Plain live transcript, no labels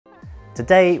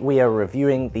Today we are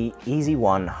reviewing the Easee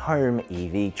One home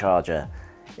EV charger.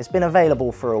 It's been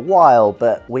available for a while,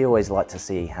 but we always like to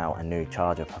see how a new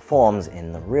charger performs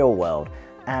in the real world,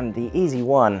 and the Easee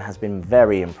One has been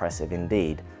very impressive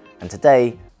indeed, and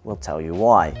today we'll tell you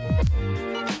why.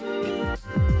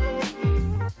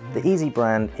 The Easee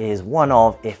brand is one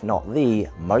of, if not the,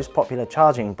 most popular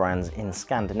charging brands in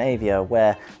Scandinavia,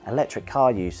 where electric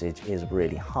car usage is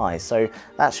really high, so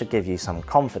that should give you some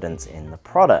confidence in the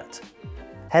product.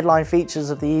 Headline features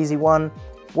of the Easee One?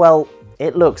 Well,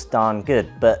 it looks darn good,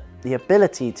 but the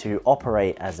ability to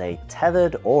operate as a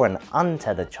tethered or an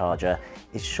untethered charger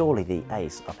is surely the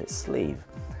ace up its sleeve.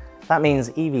 That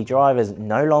means EV drivers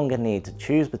no longer need to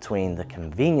choose between the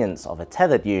convenience of a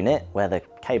tethered unit, where the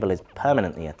cable is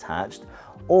permanently attached,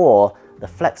 or the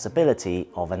flexibility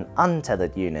of an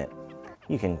untethered unit.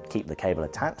 You can keep the cable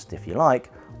attached if you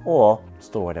like, or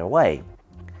store it away.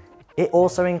 It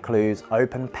also includes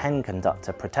open pen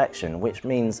conductor protection, which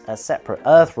means a separate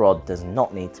earth rod does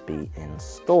not need to be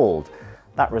installed.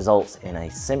 That results in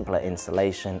a simpler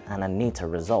installation and a neater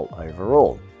result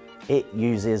overall. It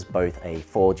uses both a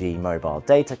 4G mobile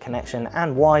data connection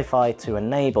and Wi-Fi to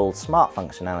enable smart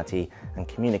functionality and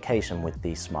communication with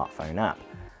the smartphone app.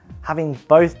 Having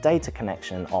both data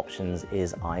connection options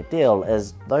is ideal,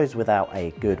 as those without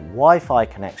a good Wi-Fi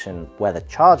connection where the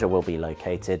charger will be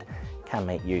located can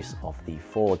make use of the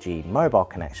 4G mobile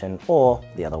connection, or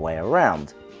the other way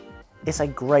around. It's a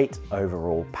great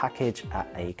overall package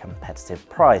at a competitive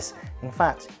price. In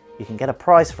fact, you can get a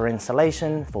price for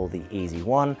installation for the Easee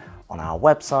One on our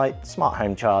website,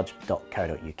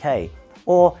 smarthomecharge.co.uk,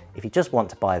 or if you just want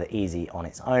to buy the Easee on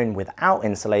its own without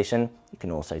installation, you can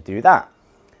also do that.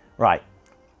 Right,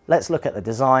 let's look at the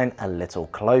design a little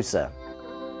closer.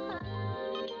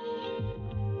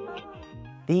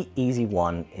 The Easee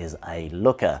One is a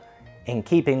looker. In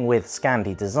keeping with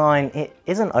Scandi design, it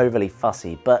isn't overly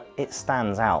fussy, but it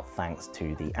stands out thanks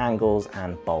to the angles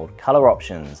and bold colour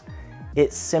options.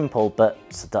 It's simple but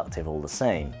seductive all the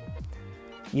same.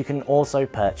 You can also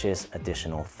purchase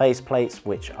additional faceplates,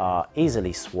 which are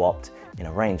easily swapped in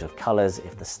a range of colours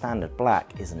if the standard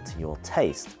black isn't to your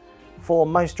taste. For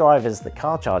most drivers, the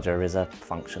car charger is a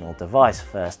functional device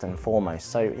first and foremost,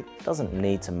 so it doesn't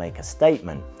need to make a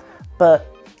statement. But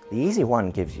the Easee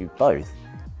One gives you both.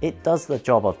 It does the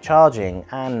job of charging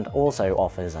and also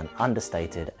offers an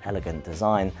understated, elegant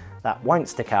design that won't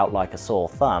stick out like a sore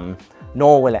thumb,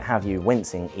 nor will it have you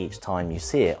wincing each time you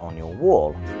see it on your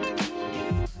wall.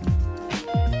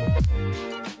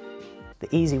 The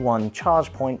Easee One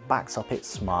charge point backs up its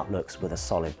smart looks with a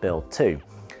solid build too.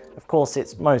 Of course,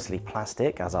 it's mostly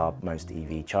plastic, as are most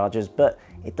EV chargers, but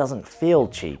it doesn't feel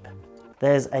cheap.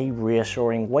 There's a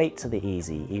reassuring weight to the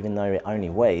Easee, even though it only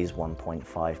weighs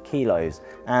 1.5 kilos,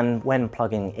 and when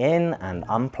plugging in and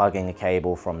unplugging a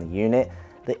cable from the unit,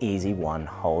 the Easee One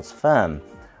holds firm.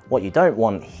 What you don't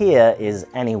want here is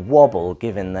any wobble,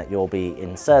 given that you'll be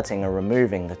inserting or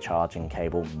removing the charging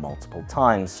cable multiple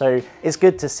times, so it's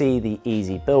good to see the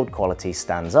Easee build quality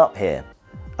stands up here.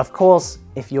 Of course,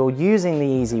 if you're using the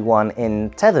Easee One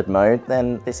in tethered mode,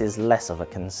 then this is less of a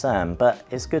concern, but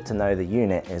it's good to know the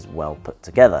unit is well put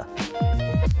together.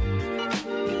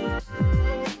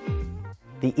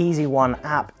 The Easee One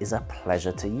app is a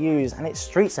pleasure to use, and it's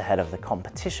streets ahead of the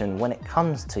competition when it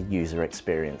comes to user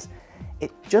experience.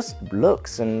 It just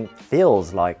looks and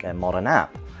feels like a modern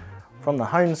app. From the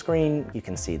home screen, you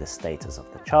can see the status of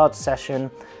the charge session,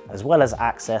 as well as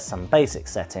access some basic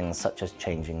settings such as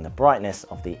changing the brightness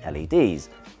of the LEDs.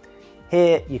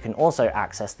 Here, you can also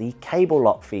access the cable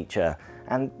lock feature,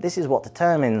 and this is what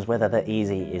determines whether the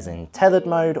Easee is in tethered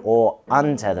mode or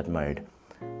untethered mode.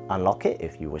 Unlock it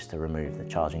if you wish to remove the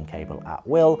charging cable at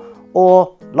will,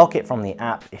 or lock it from the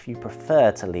app if you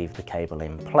prefer to leave the cable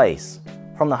in place.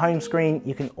 From the home screen,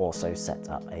 you can also set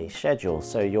up a schedule,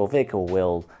 so your vehicle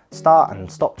will start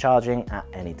and stop charging at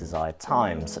any desired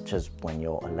time, such as when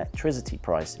your electricity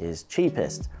price is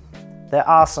cheapest. There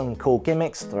are some cool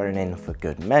gimmicks thrown in for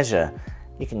good measure.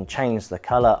 You can change the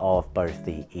colour of both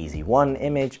the Easee One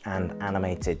image and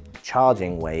animated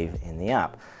charging wave in the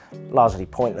app. Largely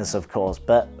pointless of course,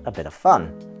 but a bit of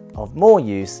fun. Of more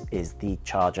use is the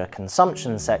charger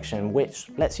consumption section, which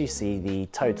lets you see the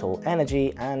total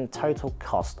energy and total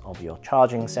cost of your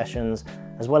charging sessions,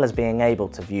 as well as being able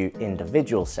to view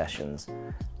individual sessions.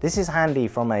 This is handy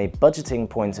from a budgeting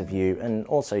point of view, and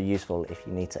also useful if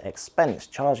you need to expense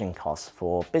charging costs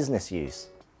for business use.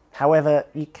 However,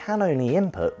 you can only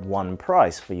input one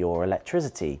price for your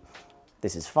electricity.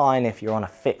 This is fine if you're on a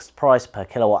fixed price per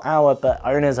kilowatt hour, but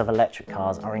owners of electric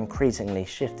cars are increasingly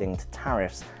shifting to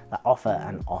tariffs that offer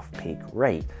an off-peak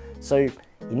rate. So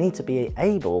you need to be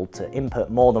able to input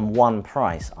more than one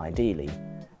price ideally.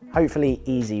 Hopefully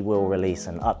Easee will release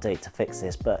an update to fix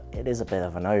this, but it is a bit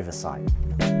of an oversight.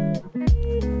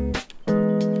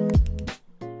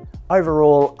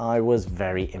 Overall, I was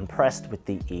very impressed with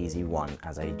the Easee One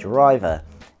as a driver.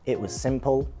 It was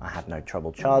simple, I had no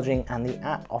trouble charging, and the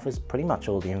app offers pretty much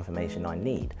all the information I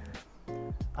need.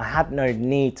 I had no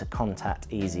need to contact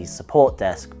Easee's support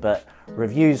desk, but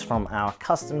reviews from our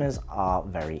customers are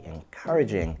very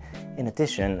encouraging. In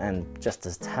addition, and just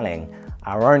as telling,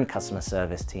 our own customer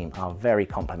service team are very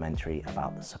complimentary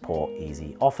about the support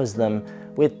Easee offers them,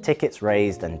 with tickets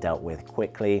raised and dealt with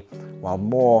quickly, while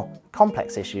more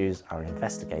complex issues are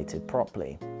investigated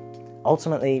properly.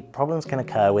 Ultimately, problems can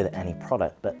occur with any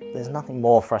product, but there's nothing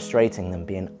more frustrating than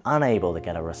being unable to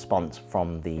get a response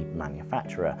from the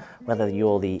manufacturer, whether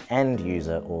you're the end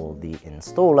user or the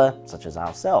installer, such as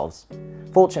ourselves.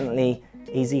 Fortunately,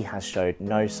 Easee has showed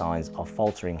no signs of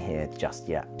faltering here just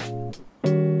yet.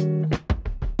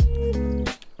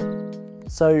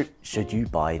 So, should you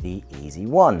buy the Easee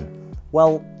One?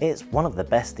 Well, it's one of the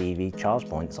best EV charge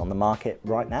points on the market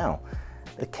right now.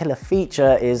 The killer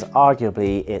feature is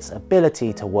arguably its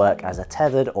ability to work as a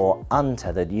tethered or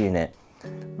untethered unit.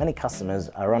 Many customers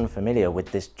are unfamiliar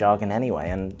with this jargon anyway,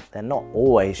 and they're not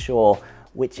always sure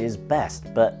which is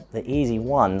best, but the Easee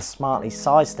One smartly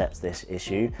sidesteps this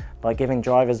issue by giving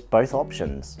drivers both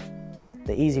options.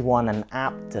 The Easee One and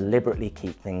app deliberately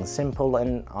keep things simple,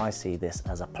 and I see this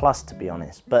as a plus, to be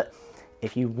honest. But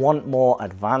if you want more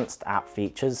advanced app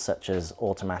features such as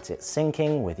automatic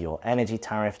syncing with your energy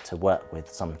tariff to work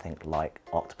with something like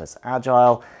Octopus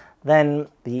Agile, then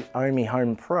the Easee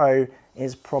Home Pro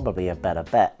is probably a better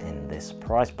bet in this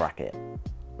price bracket.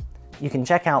 You can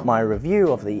check out my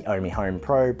review of the Easee Home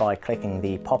Pro by clicking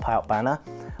the pop-out banner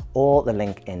or the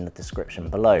link in the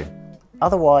description below.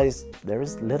 Otherwise, there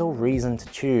is little reason to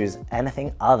choose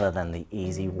anything other than the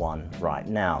Easee One right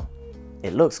now.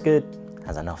 It looks good,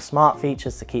 has enough smart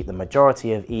features to keep the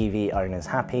majority of EV owners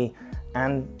happy,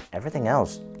 and everything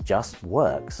else just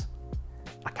works.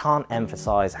 I can't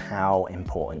emphasize how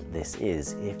important this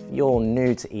is. If you're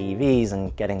new to EVs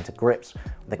and getting to grips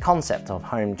with the concept of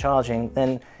home charging,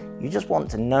 then you just want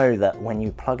to know that when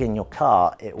you plug in your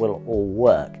car, it will all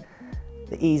work.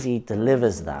 The Easee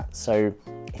delivers that, so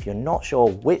if you're not sure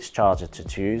which charger to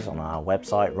choose on our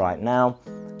website right now,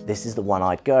 this is the one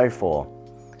I'd go for.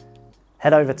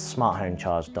 Head over to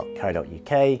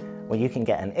smarthomecharge.co.uk where you can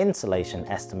get an installation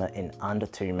estimate in under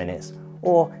 2 minutes,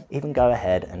 or even go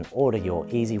ahead and order your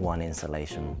Easee One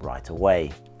installation right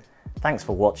away. Thanks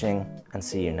for watching, and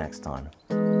see you next time.